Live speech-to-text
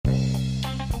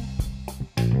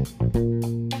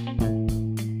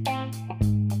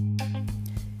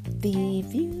The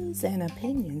views and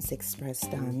opinions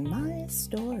expressed on My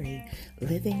Story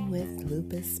Living with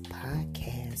Lupus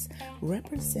podcast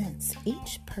represents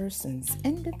each person's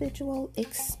individual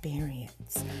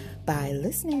experience. By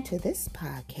listening to this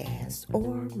podcast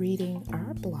or reading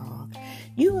our blog,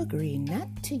 you agree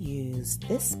not to use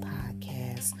this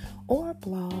podcast or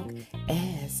blog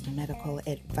as medical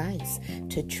advice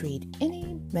to treat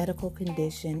any medical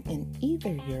condition in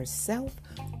either yourself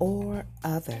or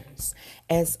others.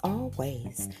 As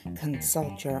always,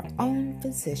 consult your own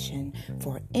physician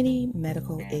for any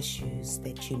medical issues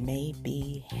that you may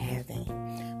be having.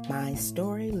 My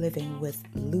Story Living with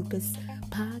Lupus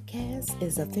podcast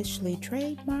is officially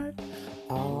trademarked,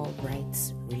 all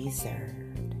rights reserved.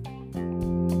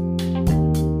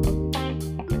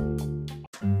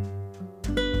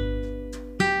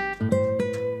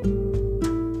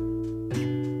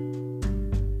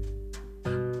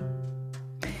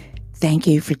 Thank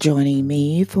you for joining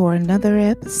me for another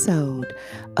episode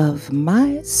of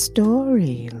My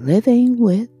Story Living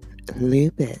with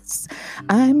Lupus.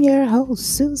 I'm your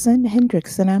host, Susan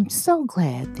Hendricks, and I'm so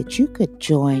glad that you could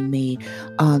join me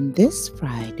on this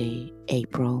Friday,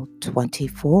 April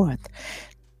 24th,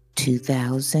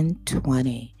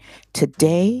 2020.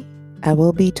 Today, I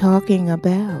will be talking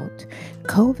about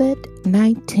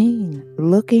COVID-19,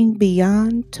 looking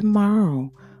beyond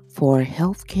tomorrow for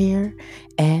healthcare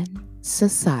and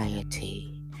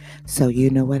society. So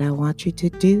you know what I want you to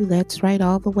do. That's right,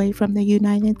 all the way from the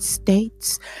United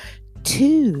States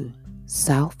to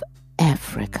South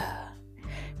Africa.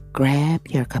 Grab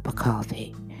your cup of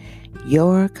coffee,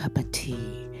 your cup of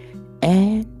tea,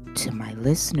 and to my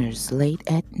listeners late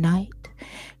at night,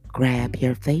 grab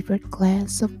your favorite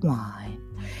glass of wine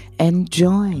and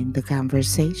join the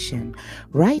conversation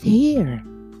right here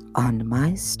on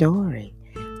My Story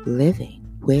Living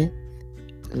with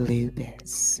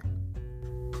Lupus.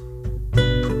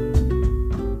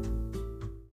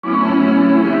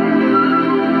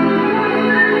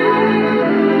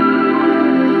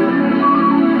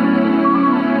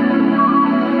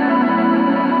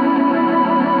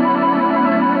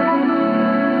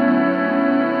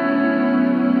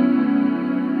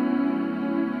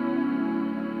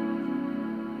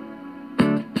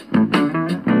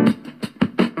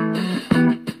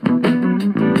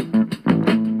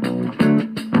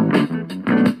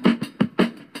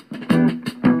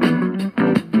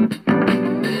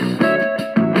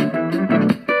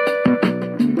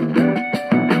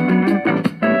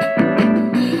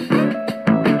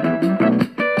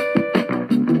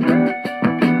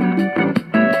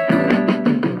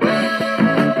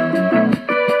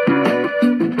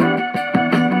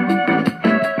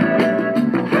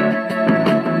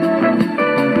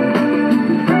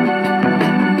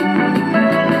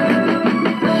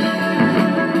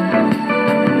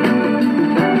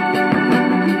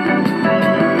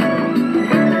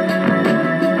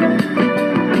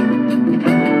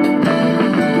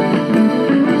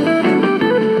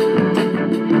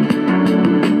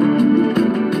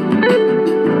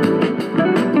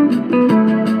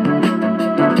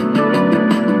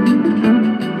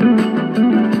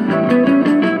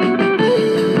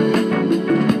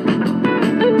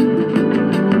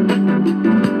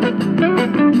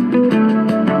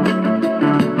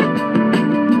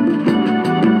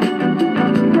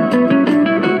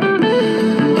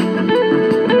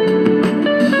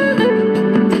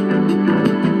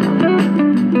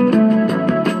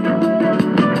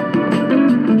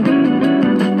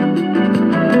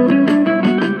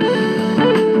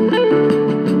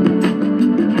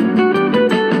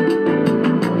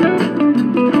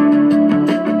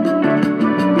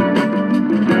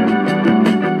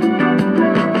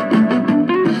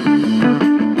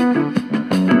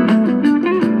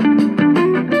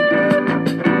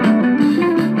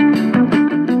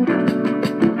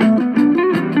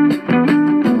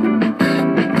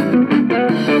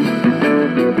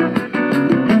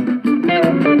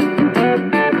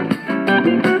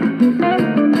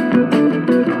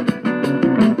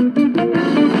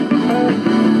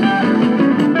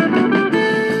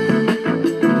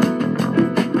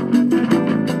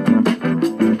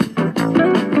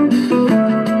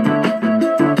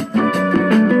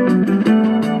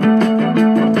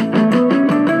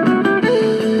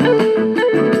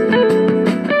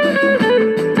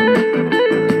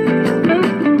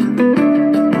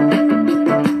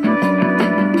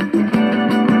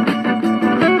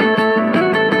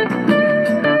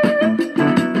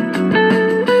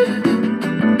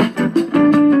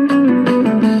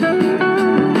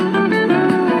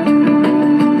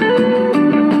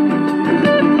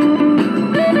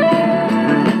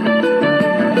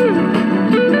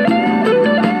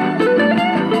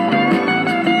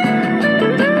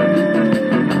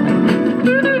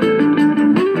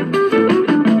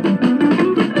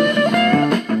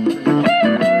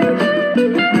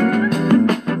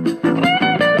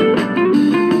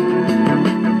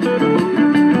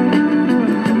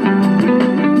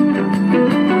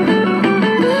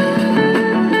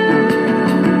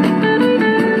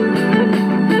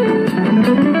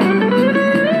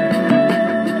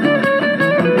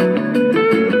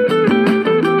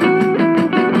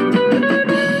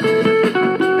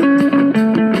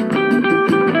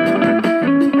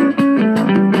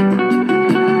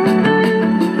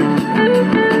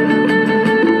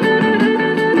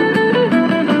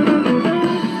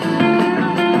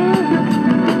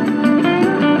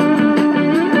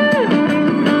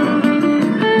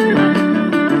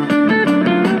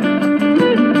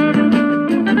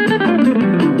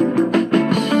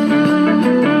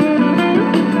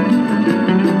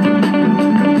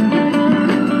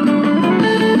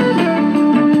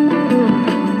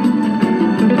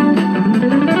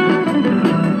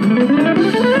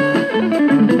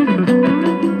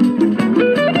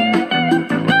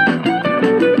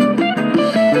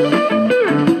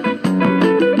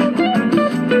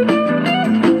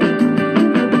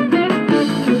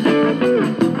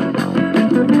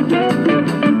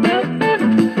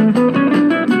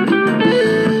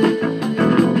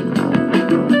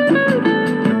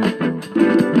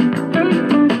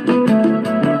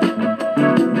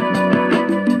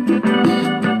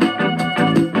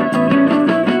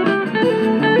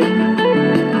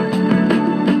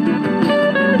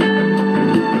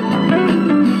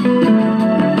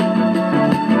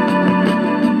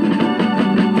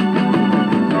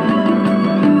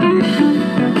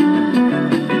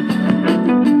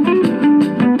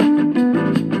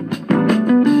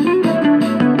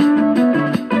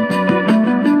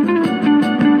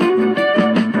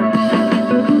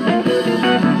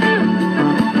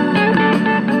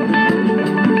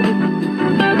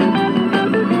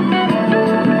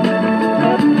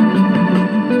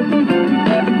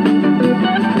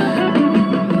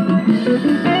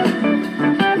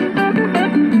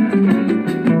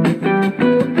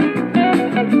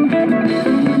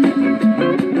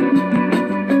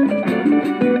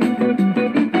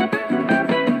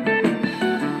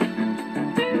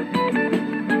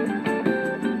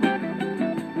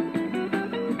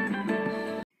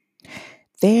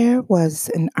 There was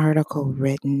an article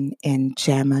written in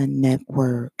JAMA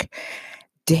Network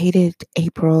dated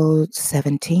April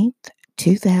 17th,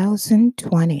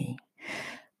 2020.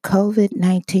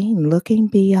 COVID-19 looking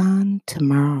beyond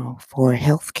tomorrow for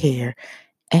healthcare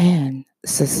and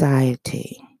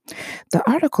society. The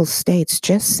article states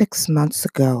just 6 months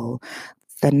ago,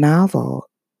 the novel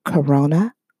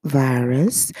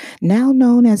coronavirus, now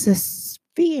known as a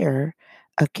severe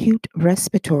acute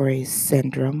respiratory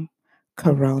syndrome,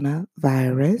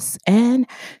 coronavirus, and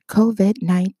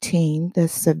COVID-19, the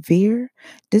severe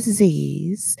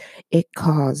disease it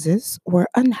causes, were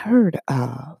unheard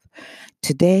of.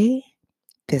 Today,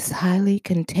 this highly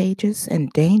contagious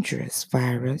and dangerous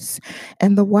virus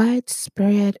and the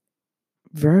widespread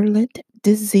virulent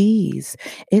disease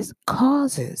its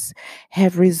causes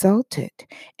have resulted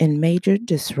in major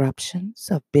disruptions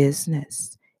of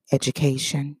business,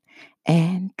 education,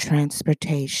 and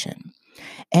transportation,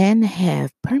 and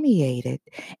have permeated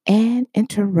and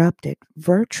interrupted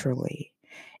virtually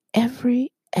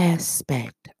every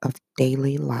aspect of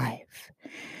daily life.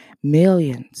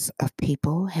 Millions of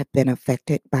people have been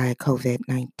affected by COVID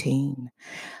 19.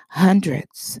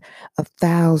 Hundreds of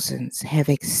thousands have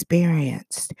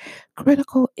experienced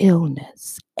critical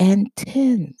illness, and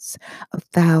tens of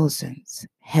thousands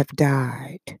have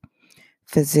died.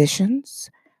 Physicians,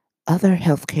 other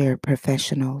healthcare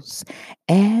professionals,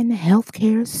 and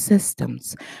healthcare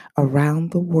systems around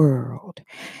the world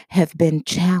have been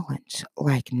challenged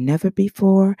like never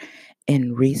before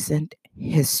in recent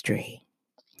history.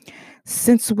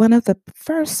 Since one of the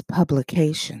first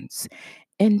publications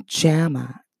in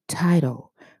JAMA titled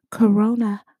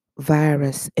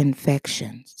Coronavirus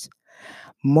Infections,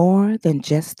 More Than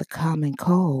Just the Common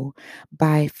Cold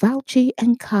by Fauci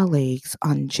and colleagues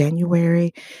on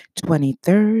January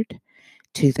 23rd,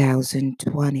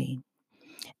 2020.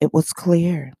 It was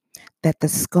clear that the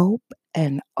scope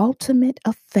and ultimate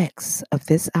effects of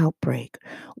this outbreak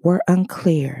were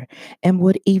unclear and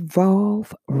would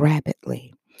evolve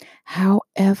rapidly.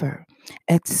 However,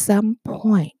 at some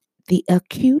point, the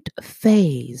acute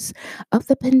phase of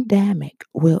the pandemic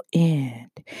will end,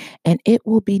 and it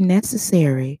will be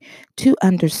necessary to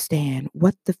understand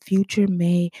what the future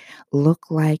may look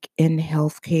like in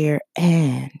healthcare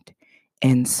and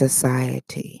in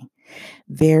society.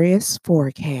 Various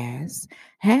forecasts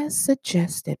has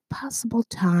suggested possible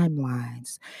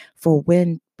timelines for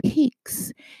when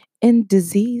peaks in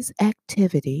disease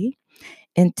activity,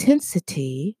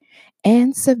 intensity,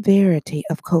 and severity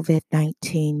of COVID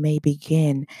 19 may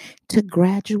begin to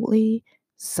gradually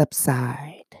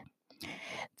subside.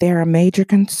 There are major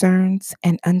concerns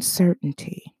and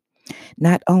uncertainty,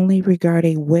 not only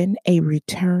regarding when a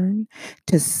return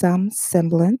to some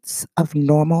semblance of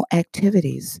normal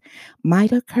activities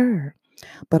might occur,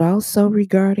 but also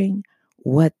regarding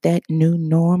what that new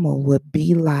normal would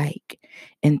be like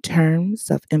in terms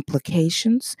of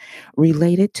implications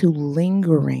related to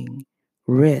lingering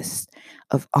risks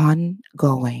of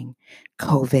ongoing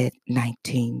COVID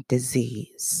 19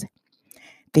 disease.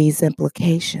 These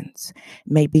implications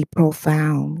may be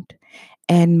profound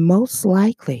and most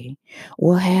likely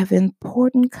will have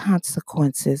important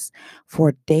consequences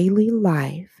for daily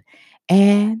life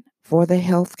and for the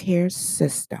healthcare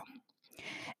system,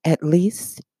 at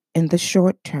least in the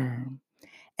short term,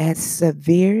 as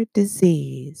severe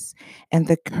disease and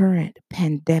the current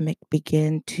pandemic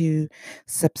begin to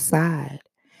subside,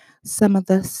 some of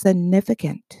the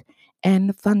significant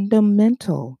and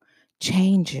fundamental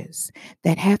changes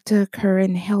that have to occur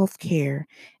in healthcare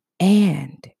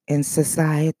and in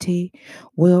society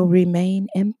will remain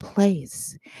in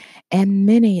place, and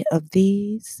many of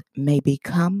these may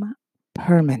become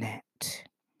permanent.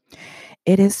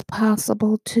 It is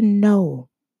possible to know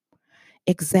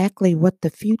exactly what the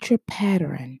future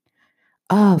pattern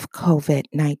of COVID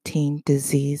 19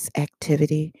 disease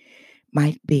activity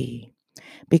might be,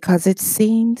 because it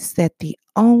seems that the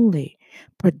only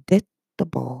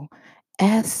predictable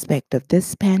aspect of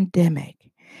this pandemic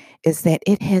is that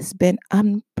it has been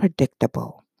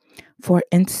unpredictable. For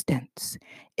instance,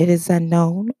 it is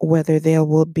unknown whether there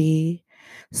will be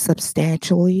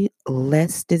substantially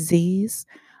less disease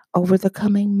over the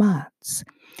coming months,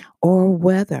 or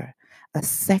whether a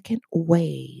second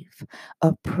wave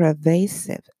of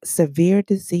pervasive severe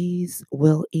disease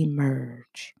will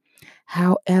emerge.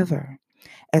 However,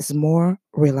 as more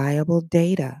reliable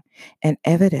data and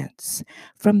evidence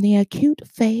from the acute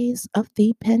phase of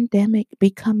the pandemic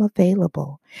become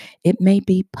available, it may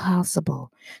be possible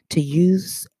to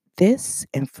use this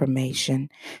information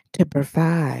to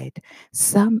provide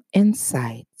some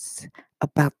insights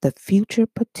about the future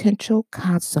potential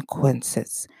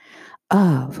consequences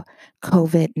of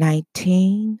COVID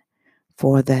 19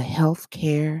 for the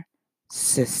healthcare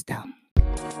system.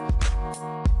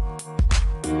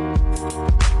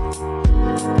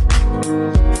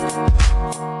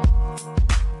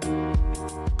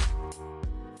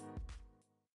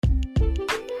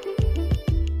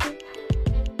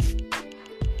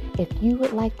 If you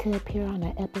would like to appear on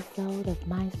an episode of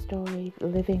My Story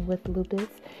Living with Lupus,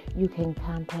 you can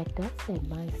contact us at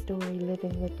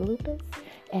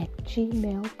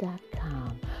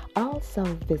mystorylivingwithlupus@gmail.com. Also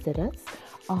visit us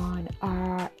on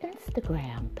our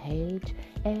Instagram page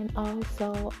and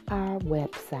also our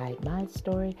website, My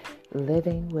Story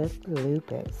Living with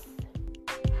Lupus.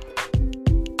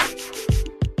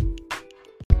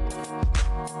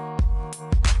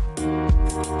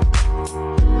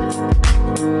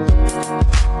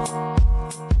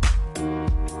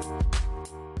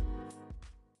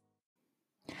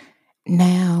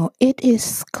 Now, it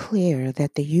is clear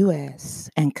that the U.S.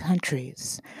 and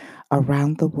countries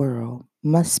around the world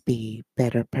must be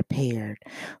better prepared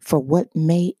for what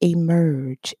may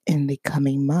emerge in the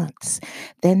coming months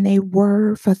than they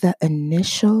were for the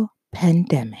initial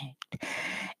pandemic.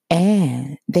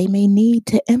 And they may need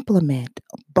to implement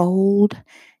bold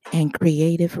and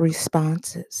creative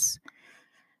responses.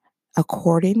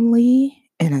 Accordingly,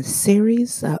 in a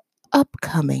series of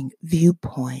upcoming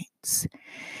viewpoints,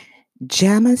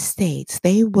 JAMA states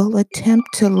they will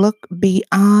attempt to look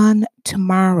beyond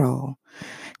tomorrow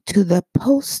to the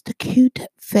post acute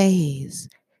phase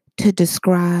to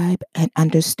describe and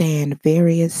understand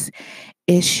various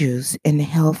issues in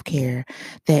healthcare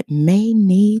that may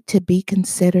need to be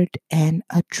considered and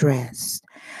addressed.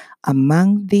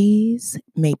 Among these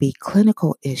may be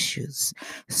clinical issues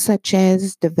such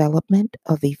as development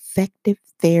of effective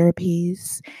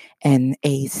therapies and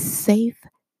a safe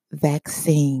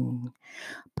vaccine,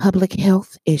 public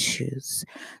health issues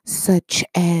such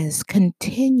as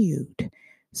continued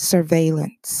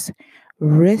surveillance,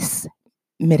 risk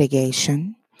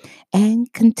mitigation,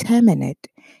 and contaminant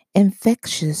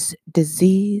infectious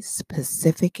disease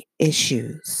specific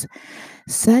issues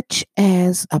such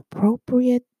as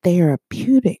appropriate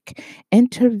therapeutic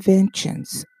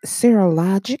interventions,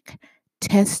 serologic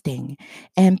testing,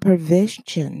 and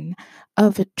prevention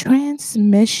of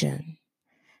transmission.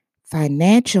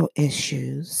 Financial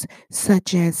issues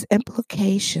such as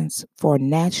implications for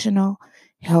national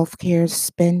healthcare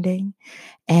spending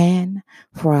and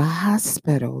for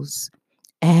hospitals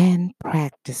and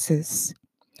practices.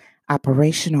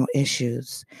 Operational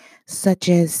issues such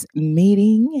as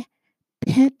meeting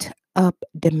pent up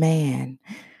demand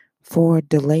for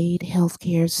delayed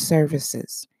healthcare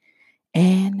services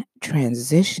and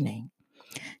transitioning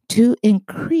to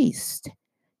increased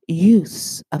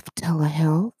use of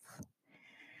telehealth.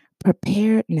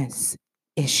 Preparedness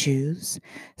issues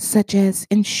such as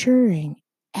ensuring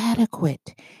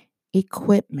adequate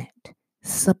equipment,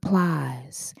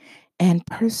 supplies, and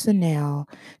personnel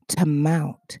to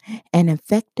mount an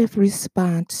effective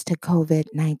response to COVID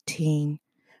 19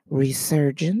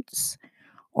 resurgence,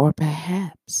 or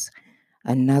perhaps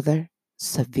another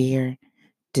severe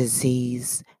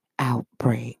disease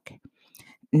outbreak.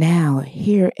 Now,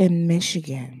 here in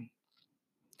Michigan,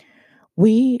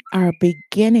 we are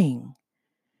beginning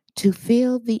to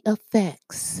feel the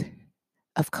effects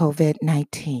of COVID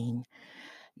 19,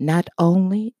 not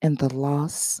only in the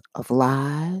loss of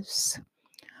lives,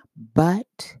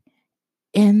 but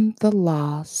in the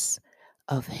loss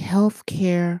of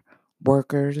healthcare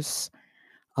workers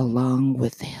along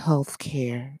with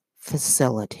healthcare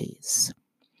facilities.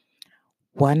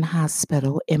 One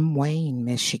hospital in Wayne,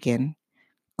 Michigan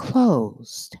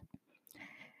closed.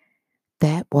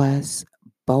 That was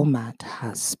Beaumont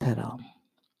Hospital.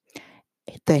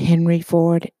 The Henry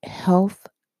Ford Health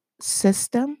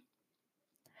System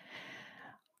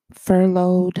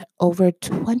furloughed over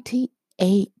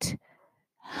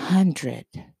 2,800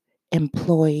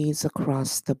 employees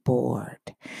across the board.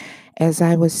 As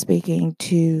I was speaking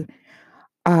to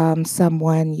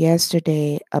someone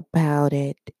yesterday about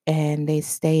it, and they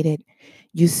stated,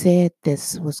 "You said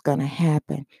this was going to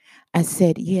happen." I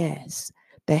said, "Yes,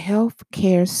 the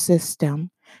healthcare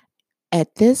system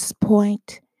at this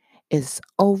point is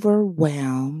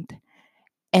overwhelmed,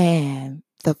 and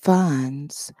the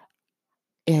funds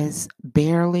is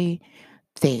barely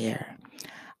there."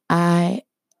 I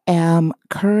am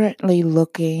currently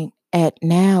looking at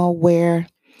now where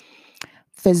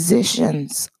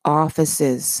physicians'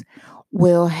 offices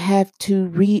will have to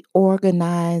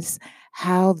reorganize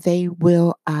how they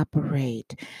will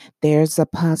operate. There's a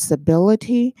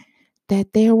possibility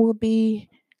that there will be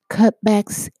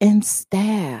cutbacks in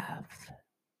staff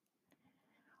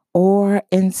or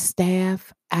in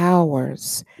staff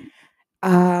hours.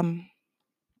 On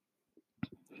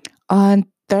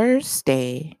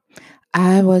Thursday,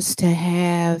 I was to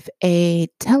have a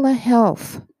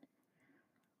telehealth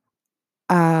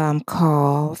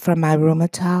call from my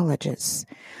rheumatologist.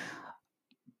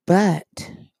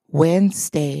 But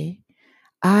Wednesday,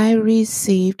 I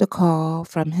received a call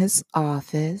from his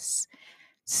office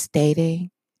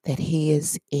stating that he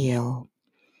is ill,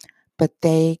 but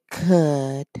they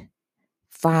could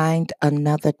find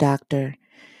another doctor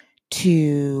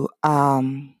to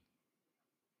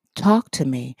talk to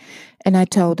me. And I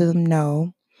told them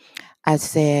no. I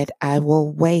said, I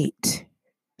will wait.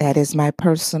 That is my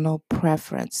personal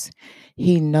preference.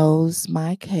 He knows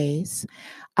my case.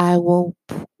 I will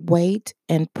wait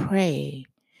and pray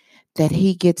that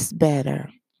he gets better.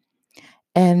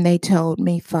 And they told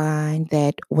me fine,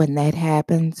 that when that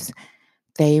happens,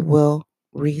 they will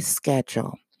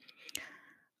reschedule.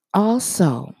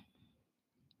 Also,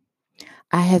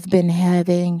 I have been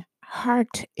having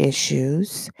heart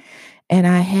issues, and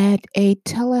I had a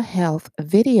telehealth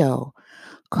video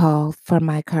call from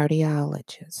my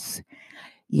cardiologist.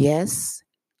 Yes,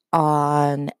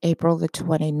 on April the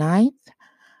 29th,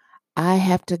 I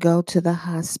have to go to the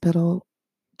hospital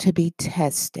to be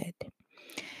tested.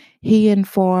 He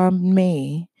informed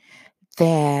me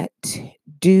that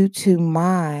due to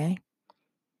my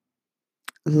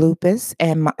lupus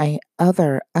and my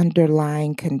other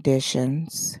underlying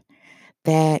conditions,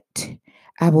 that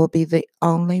I will be the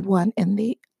only one in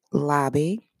the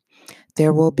lobby.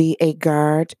 There will be a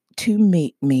guard to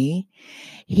meet me.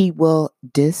 He will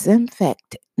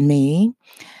disinfect me.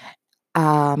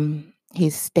 He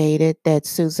stated that,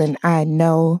 "Susan, I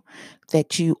know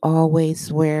that you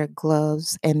always wear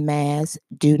gloves and masks.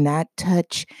 Do not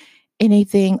touch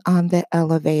anything on the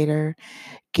elevator.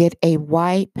 Get a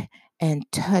wipe and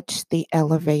touch the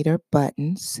elevator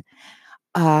buttons.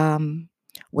 Um,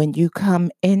 when you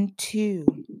come into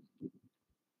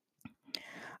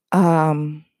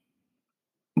um,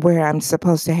 where I'm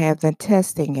supposed to have the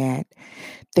testing at,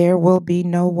 there will be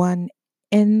no one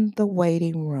in the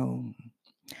waiting room.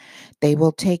 They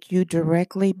will take you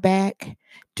directly back,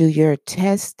 do your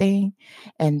testing,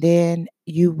 and then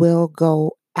you will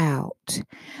go out."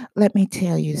 Let me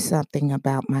tell you something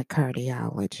about my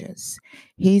cardiologist.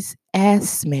 He's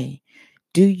asked me,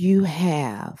 "Do you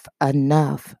have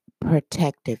enough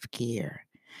protective gear?"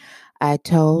 I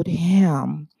told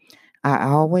him I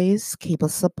always keep a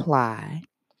supply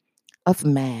of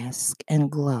masks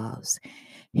and gloves.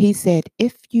 He said,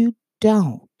 "If you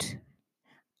don't,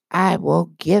 I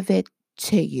will give it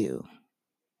to you."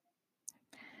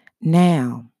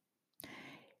 Now,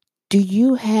 do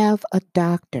you have a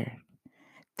doctor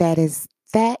that is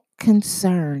that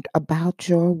concerned about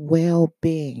your well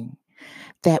being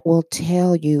that will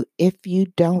tell you, if you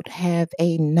don't have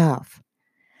enough,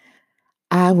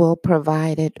 I will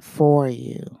provide it for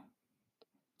you?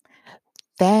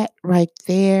 That right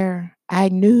there, I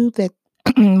knew that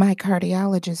my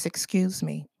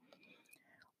cardiologist,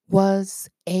 was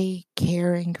a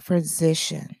caring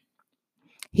physician.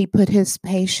 He put his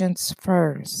patients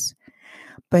first.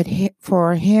 But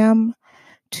for him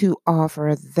to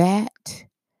offer that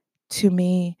to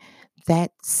me,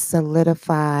 that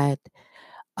solidified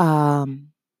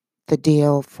the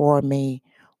deal for me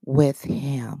with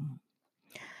him.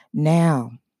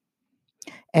 Now,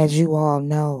 as you all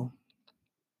know,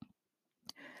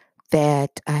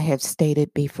 that I have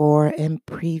stated before in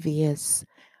previous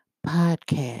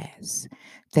podcasts,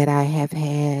 that I have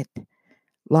had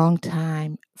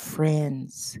longtime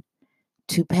friends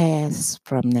to pass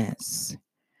from this.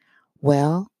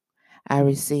 Well, I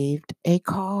received a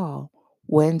call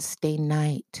Wednesday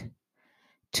night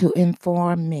to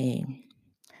inform me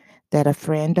that a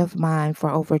friend of mine for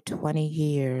over 20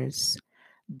 years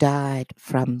died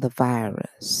from the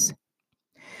virus.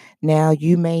 Now,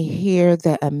 you may hear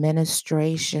the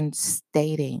administration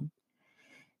stating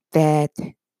that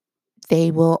they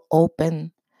will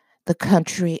open the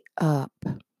country up.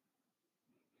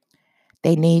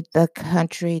 They need the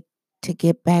country to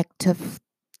get back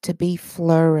to be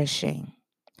flourishing.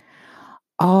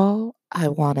 All I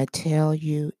want to tell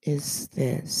you is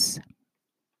this.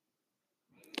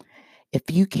 If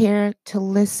you care to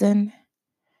listen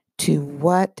to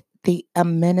what the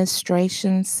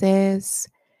administration says,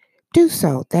 do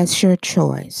so. That's your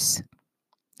choice.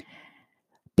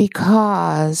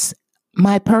 Because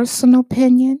my personal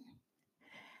opinion,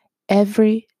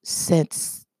 ever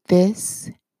since this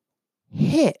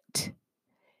hit,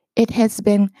 it has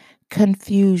been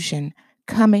confusion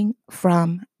coming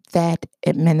from that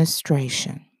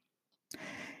administration.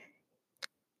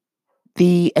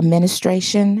 The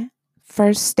administration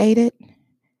first stated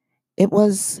it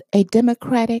was a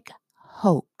Democratic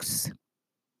hoax.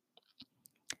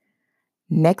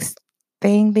 Next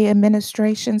thing the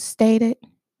administration stated,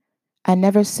 I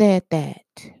never said that.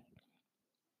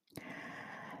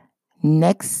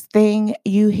 Next thing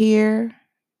you hear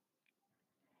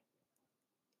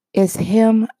is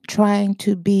him trying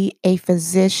to be a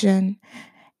physician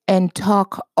and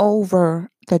talk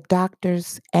over the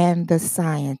doctors and the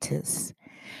scientists.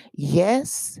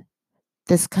 Yes,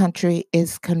 this country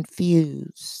is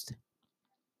confused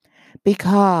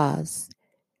because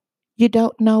you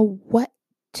don't know what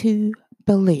to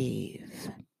believe.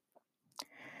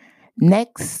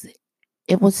 Next,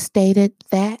 it was stated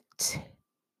that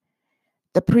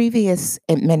the previous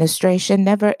administration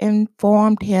never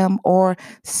informed him or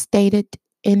stated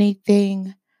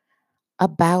anything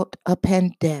about a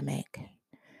pandemic.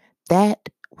 That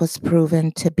was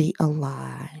proven to be a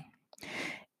lie.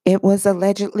 It was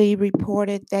allegedly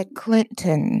reported that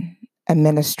Clinton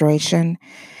administration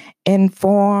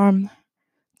informed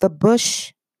the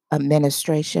Bush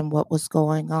administration what was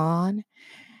going on,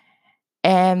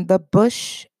 and the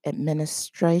Bush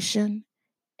administration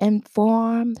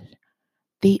informed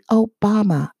the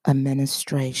Obama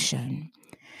administration.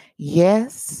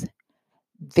 Yes,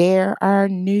 there are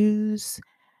news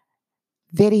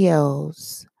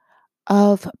videos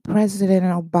of President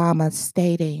Obama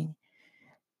stating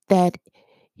that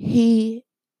he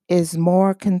is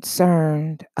more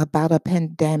concerned about a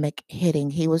pandemic hitting.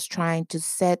 He was trying to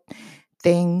set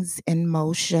things in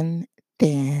motion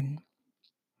then.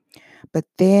 But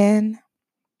then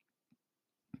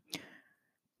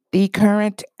the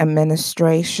current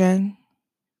administration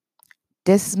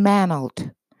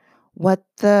dismantled what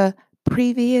the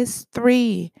previous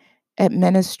three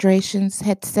administrations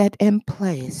had set in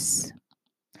place.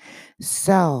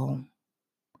 So,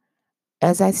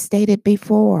 as I stated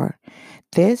before,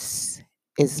 this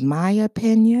is my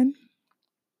opinion.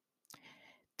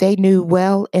 They knew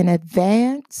well in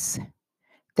advance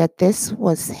that this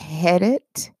was headed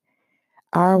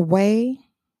our way.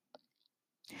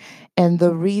 And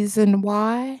the reason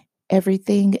why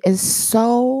everything is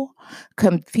so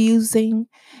confusing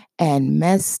and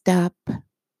messed up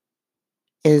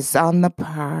is on the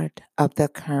part of the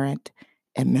current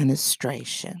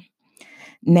administration.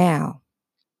 Now,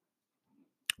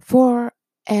 for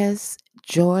as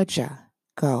Georgia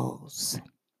goes,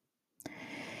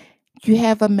 you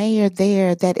have a mayor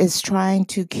there that is trying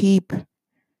to keep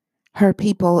her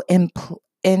people in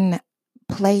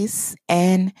place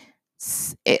and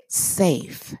it's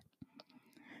safe.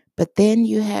 But then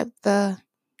you have the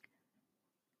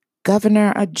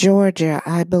governor of Georgia,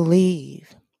 I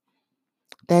believe,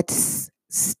 that's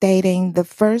stating the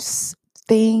first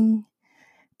thing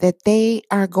that they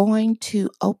are going to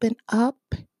open up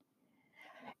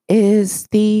is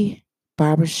the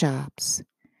barbershops,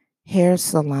 hair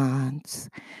salons,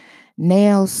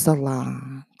 nail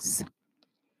salons.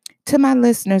 To my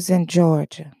listeners in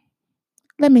Georgia,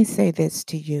 let me say this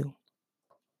to you.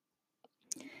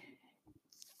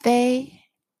 They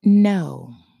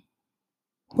know.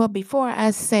 Well, before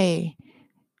I say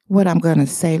what I'm going to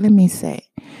say, let me say,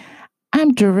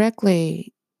 I'm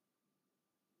directly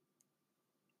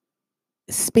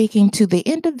speaking to the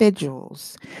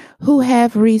individuals who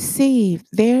have received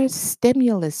their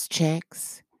stimulus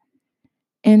checks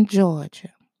in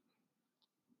Georgia,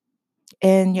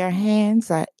 and your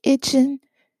hands are itching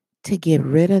to get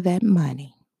rid of that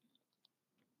money.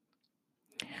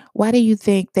 Why do you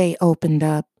think they opened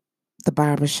up the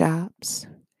barbershops?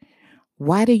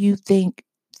 Why do you think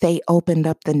they opened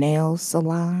up the nail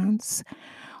salons?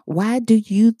 Why do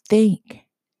you think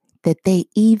that they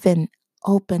even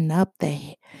open up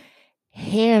the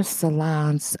hair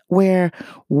salons where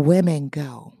women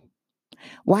go?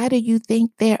 Why do you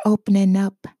think they're opening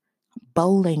up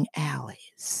bowling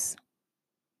alleys?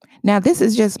 Now, this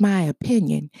is just my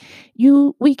opinion.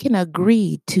 We can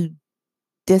agree to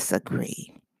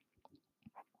disagree.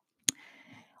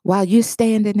 While you're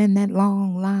standing in that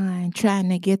long line trying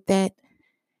to get that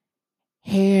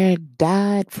hair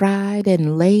dyed, fried,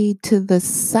 and laid to the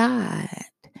side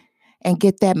and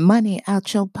get that money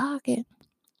out your pocket,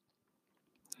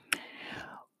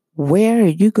 where are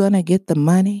you going to get the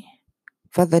money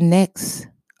for the next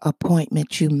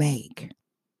appointment you make?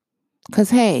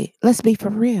 Because, hey, let's be for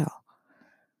real.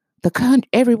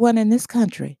 Everyone in this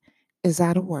country is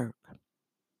out of work.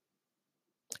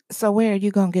 So where are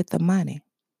you going to get the money?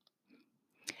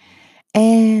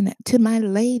 And to my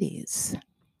ladies,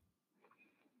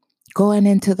 going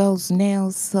into those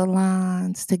nail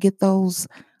salons to get those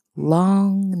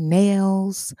long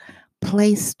nails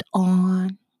placed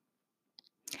on.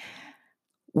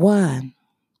 One,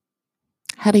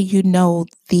 how do you know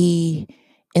the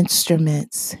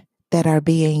instruments that are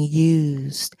being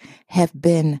used have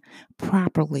been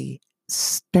properly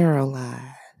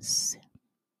sterilized?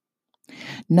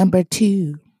 Number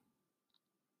two,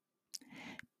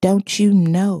 don't you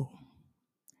know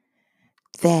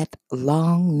that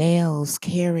long nails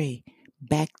carry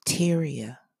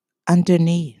bacteria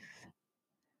underneath?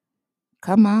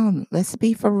 Come on, let's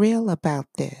be for real about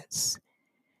this.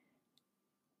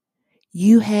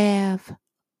 You have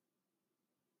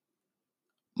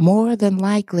more than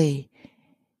likely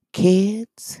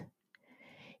kids,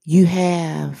 you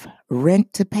have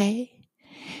rent to pay,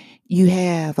 you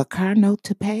have a car note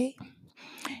to pay,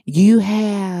 you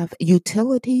have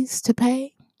utilities to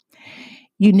pay,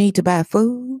 you need to buy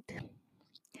food,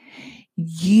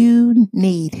 you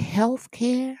need health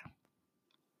care,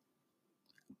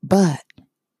 but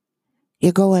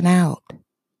you're going out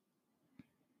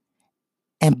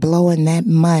and blowing that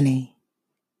money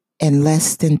in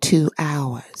less than 2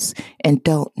 hours and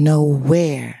don't know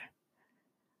where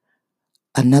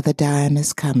another dime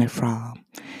is coming from.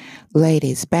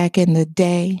 Ladies, back in the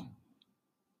day,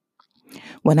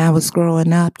 when I was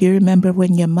growing up, you remember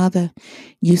when your mother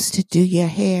used to do your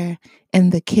hair in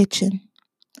the kitchen?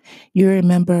 You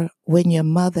remember when your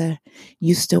mother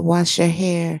used to wash your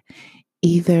hair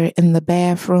either in the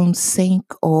bathroom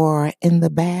sink or in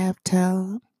the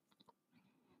bathtub?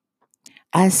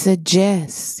 I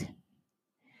suggest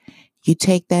you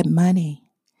take that money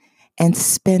and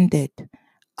spend it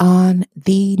on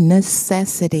the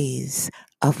necessities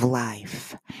of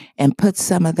life and put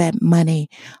some of that money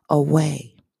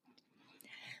away.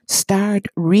 Start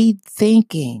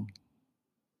rethinking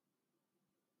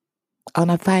on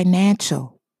a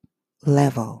financial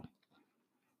level.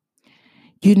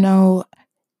 You know,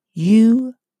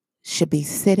 you should be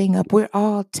sitting up. We're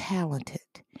all talented.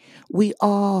 We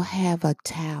all have a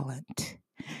talent.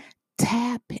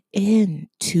 Tap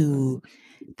into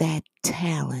that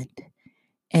talent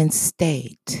and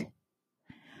state,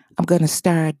 I'm going to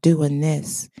start doing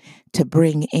this to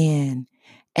bring in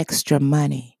extra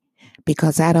money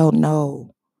because I don't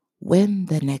know when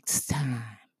the next time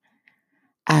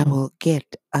I will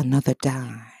get another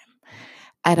dime.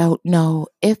 I don't know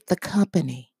if the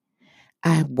company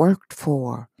I worked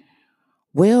for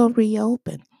will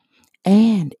reopen.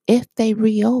 And if they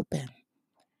reopen,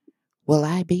 will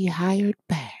I be hired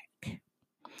back?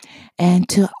 And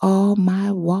to all my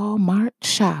Walmart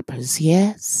shoppers,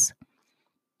 yes,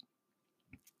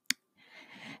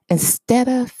 instead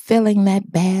of filling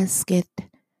that basket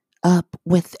up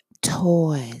with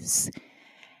toys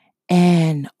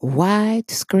and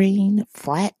widescreen,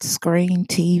 flat screen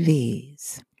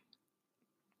TVs,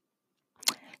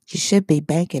 you should be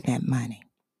banking that money.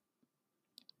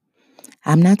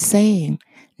 I'm not saying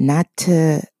not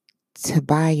to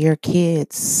buy your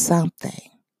kids something.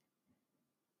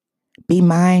 Be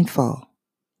mindful.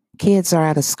 Kids are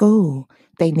out of school.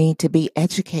 They need to be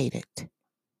educated.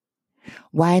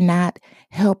 Why not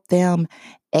help them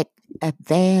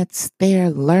advance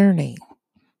their learning?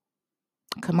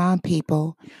 Come on,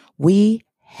 people. We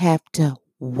have to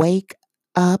wake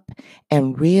up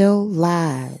and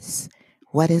realize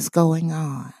what is going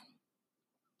on.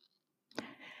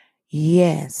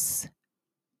 Yes,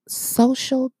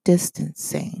 social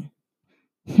distancing.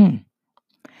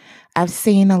 I've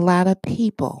seen a lot of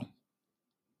people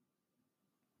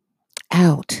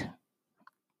out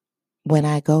when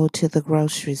I go to the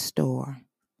grocery store.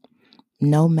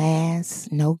 No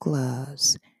masks, no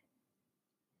gloves.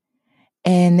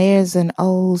 And there's an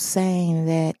old saying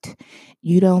that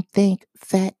you don't think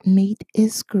fat meat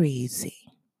is greasy.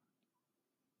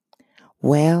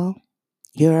 Well,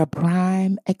 you're a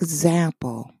prime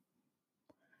example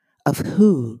of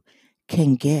who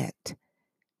can get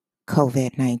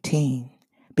COVID-19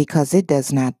 because it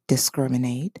does not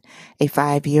discriminate. A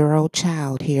 5-year-old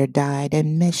child here died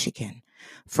in Michigan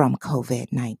from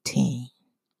COVID-19.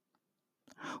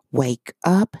 Wake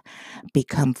up,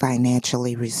 become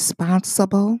financially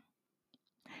responsible,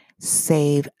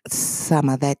 save some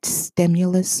of that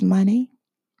stimulus money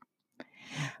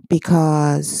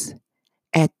because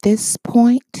at this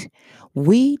point,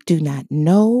 we do not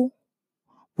know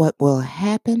what will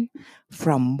happen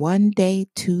from one day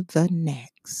to the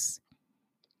next.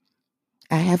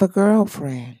 I have a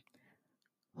girlfriend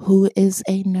who is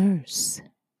a nurse.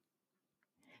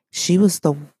 She was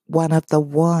one of the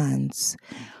ones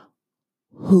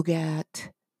who got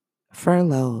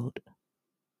furloughed.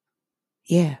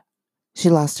 Yeah, she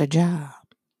lost her job.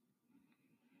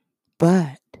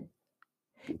 But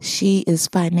she is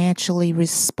financially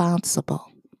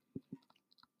responsible.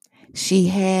 She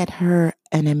had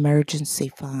an emergency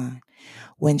fund.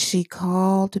 When she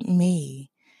called me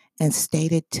and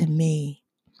stated to me,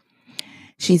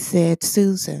 she said,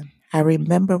 "Susan, I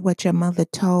remember what your mother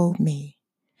told me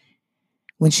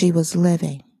when she was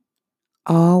living.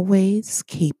 Always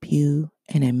keep you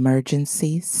an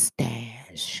emergency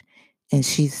stash." And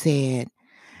she said,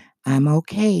 "I'm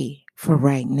okay for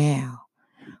right now.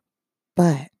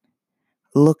 But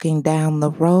looking down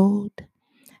the road,"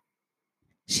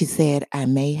 she said, "I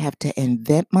may have to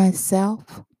invent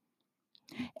myself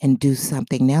and do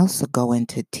something else or go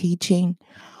into teaching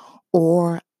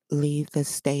or leave the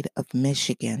state of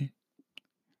Michigan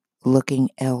looking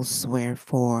elsewhere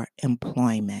for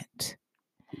employment."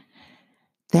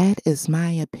 That is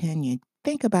my opinion.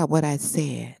 Think about what I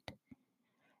said.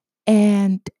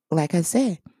 And like I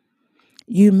said,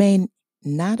 you may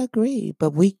not agree,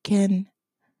 but we can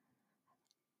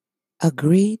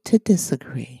agree to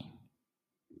disagree.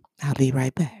 I'll be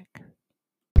right back.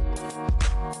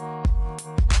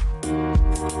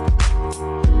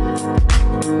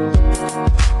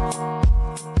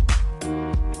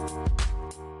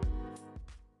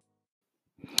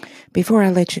 Before I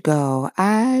let you go,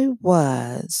 I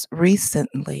was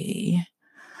recently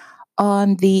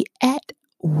on the At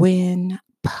Win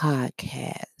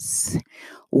podcast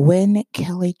when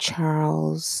Kelly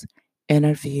Charles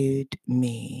interviewed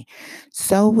me.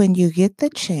 So when you get the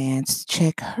chance,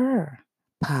 check her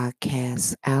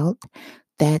podcast out.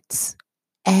 That's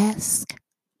Ask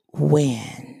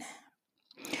Win.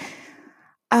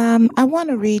 I want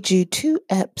to read you 2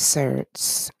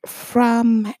 excerpts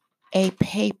from a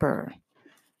paper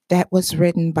that was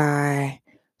written by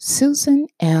Susan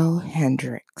L.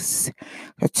 Hendricks.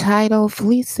 The title,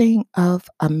 Fleecing of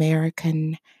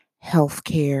American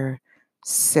Healthcare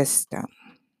System.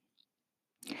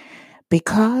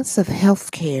 Because of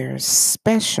healthcare's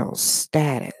special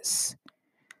status,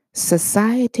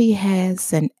 society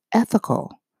has an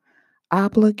ethical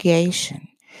obligation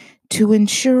to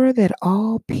ensure that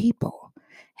all people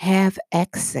have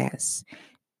access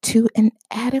to an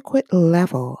adequate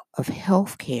level of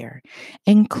health care,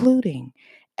 including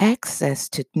access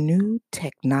to new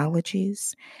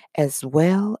technologies as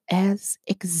well as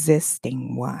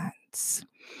existing ones,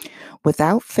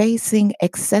 without facing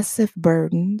excessive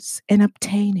burdens in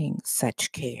obtaining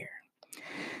such care.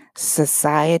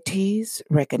 Society's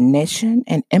recognition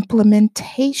and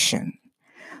implementation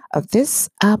of this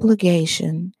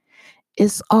obligation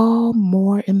is all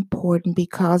more important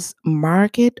because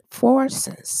market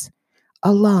forces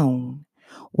alone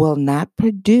will not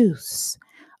produce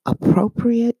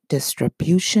appropriate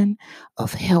distribution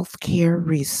of healthcare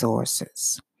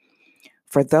resources.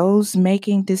 For those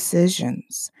making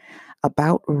decisions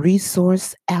about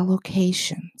resource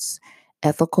allocations,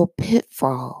 ethical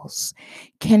pitfalls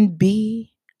can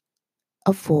be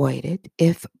avoided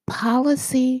if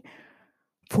policy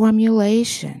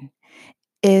formulation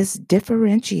is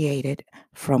differentiated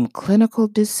from clinical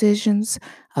decisions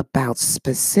about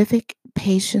specific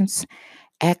patients'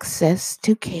 access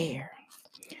to care.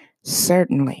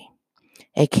 Certainly,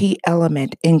 a key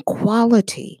element in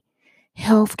quality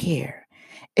healthcare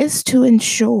is to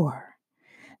ensure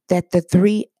that the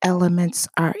 3 elements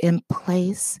are in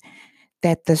place,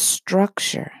 that the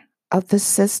structure of the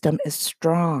system is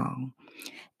strong,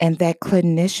 and that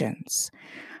clinicians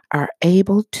are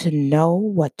able to know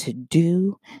what to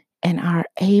do and are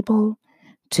able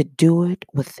to do it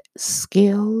with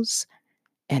skills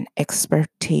and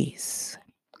expertise.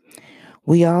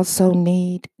 We also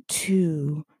need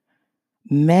to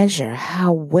measure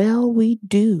how well we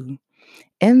do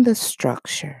in the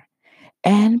structure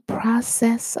and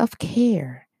process of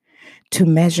care to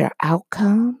measure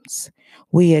outcomes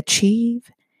we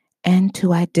achieve and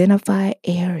to identify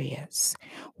areas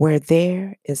where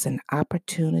there is an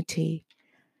opportunity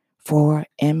for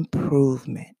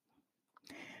improvement.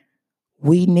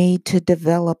 We need to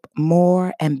develop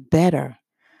more and better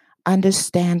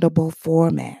understandable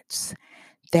formats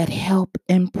that help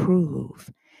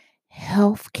improve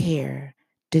healthcare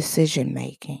decision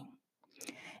making.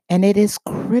 And it is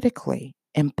critically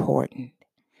important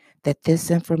that this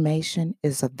information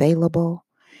is available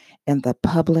in the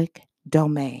public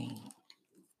domain.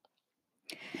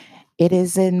 It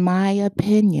is, in my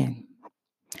opinion,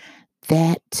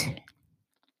 that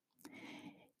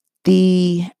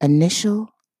the initial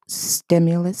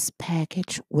stimulus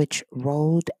package, which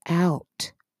rolled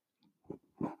out,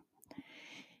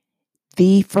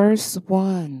 the first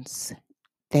ones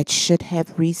that should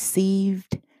have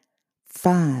received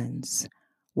funds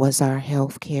was our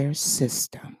healthcare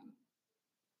system.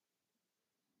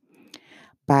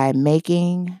 By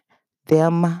making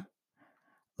them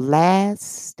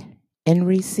last in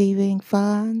receiving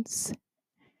funds,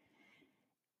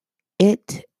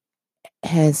 it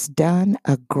has done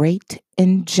a great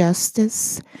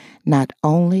injustice not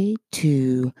only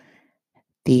to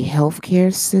the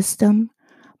healthcare system,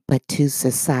 but to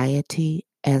society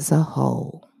as a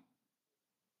whole.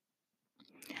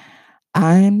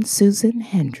 I'm Susan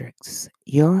Hendricks,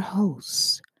 your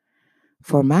host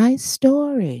for my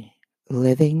story,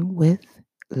 Living with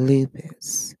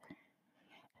Lupus.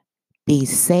 Be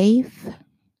safe,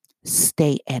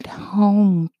 stay at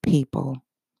home, people.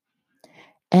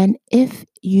 And if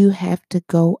you have to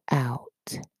go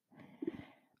out,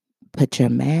 put your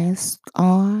mask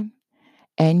on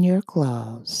and your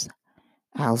gloves.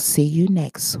 I'll see you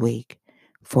next week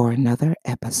for another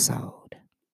episode.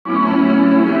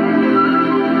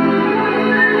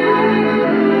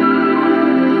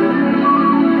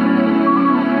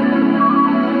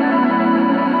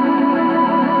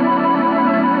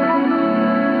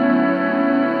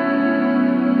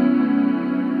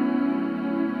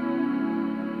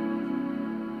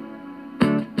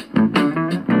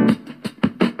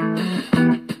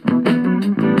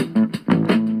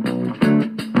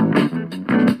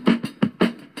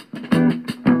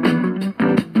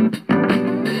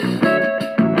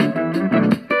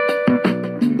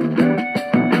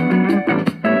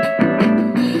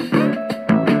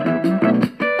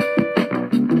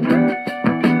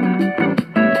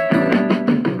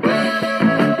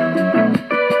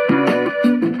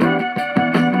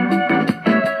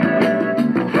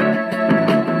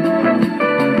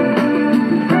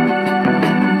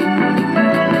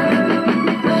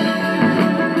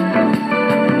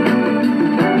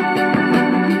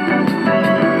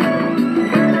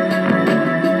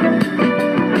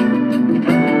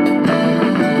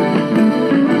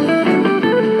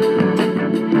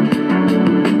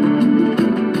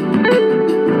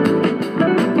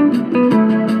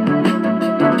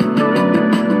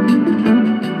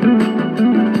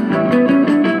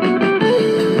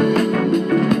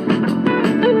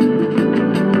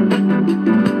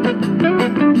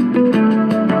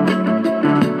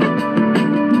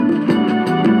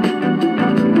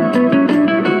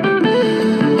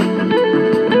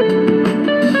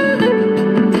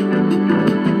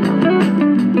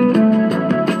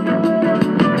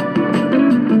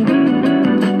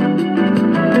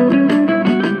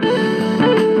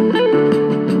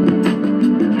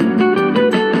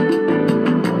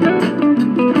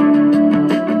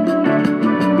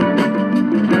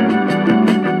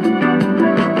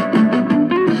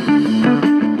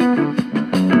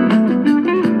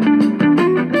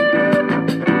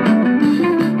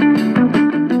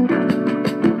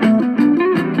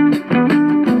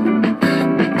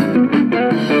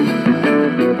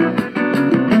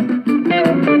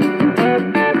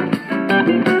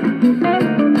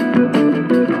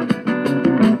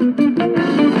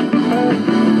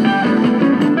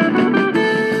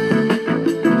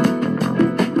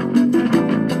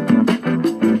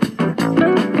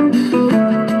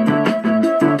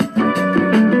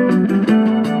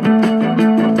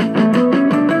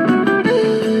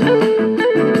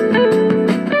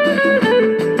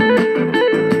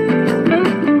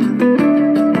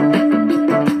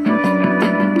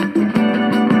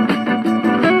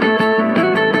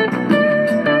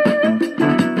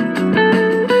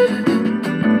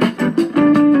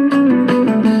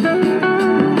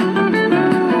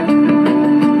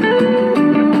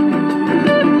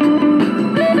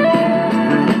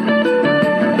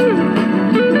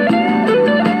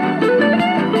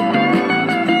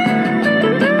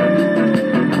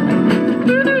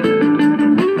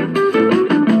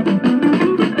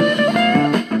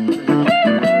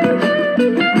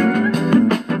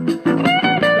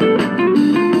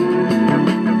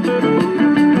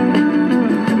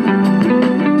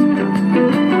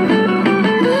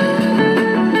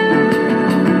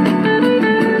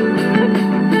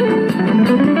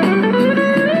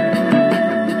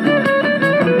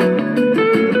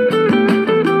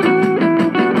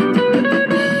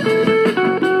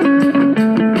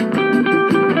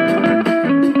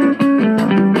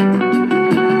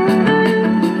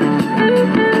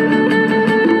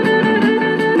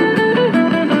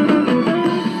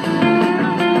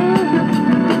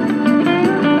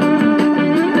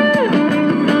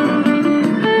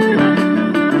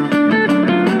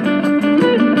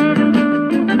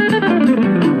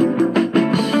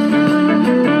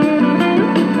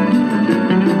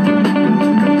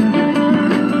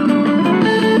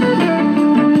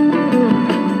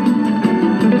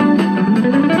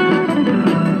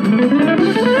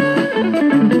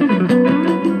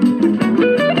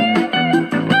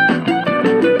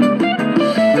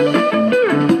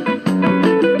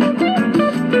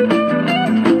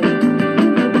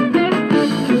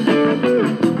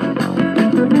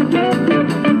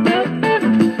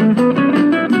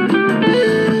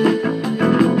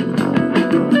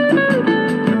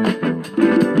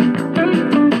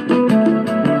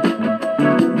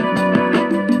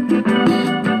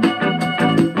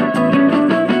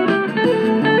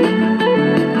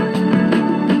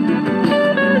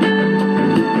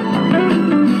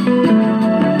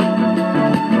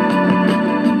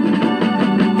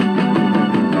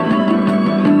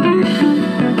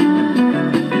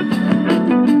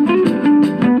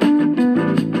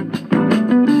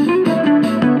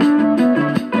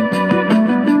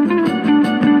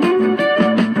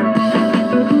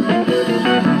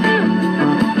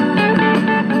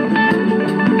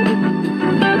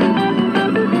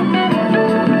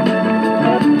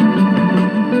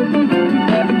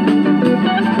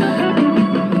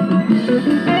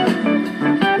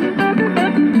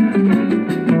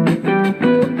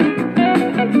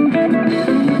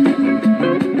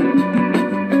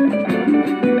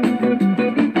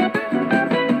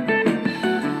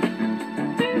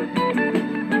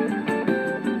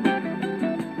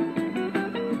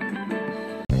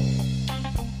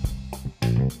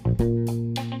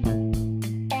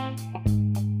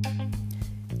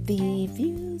 The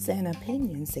views and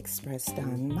opinions expressed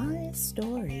on my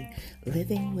story,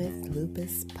 Living with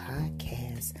Lupus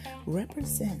podcast,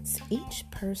 represents each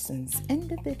person's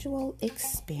individual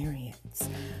experience.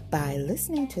 By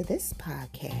listening to this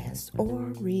podcast or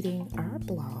reading our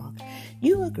blog,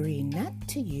 you agree not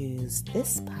to use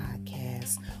this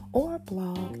podcast or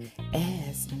blog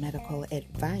as medical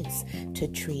advice to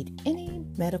treat any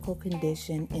medical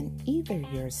condition in either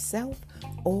yourself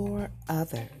or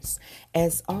others.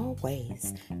 As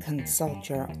always, consult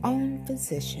your own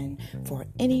physician for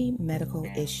any medical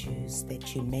issues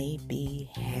that you may be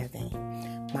having.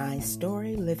 My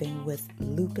story, Living with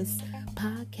Lupus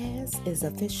podcast, is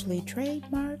officially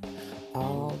trademarked,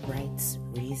 all rights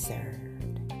reserved.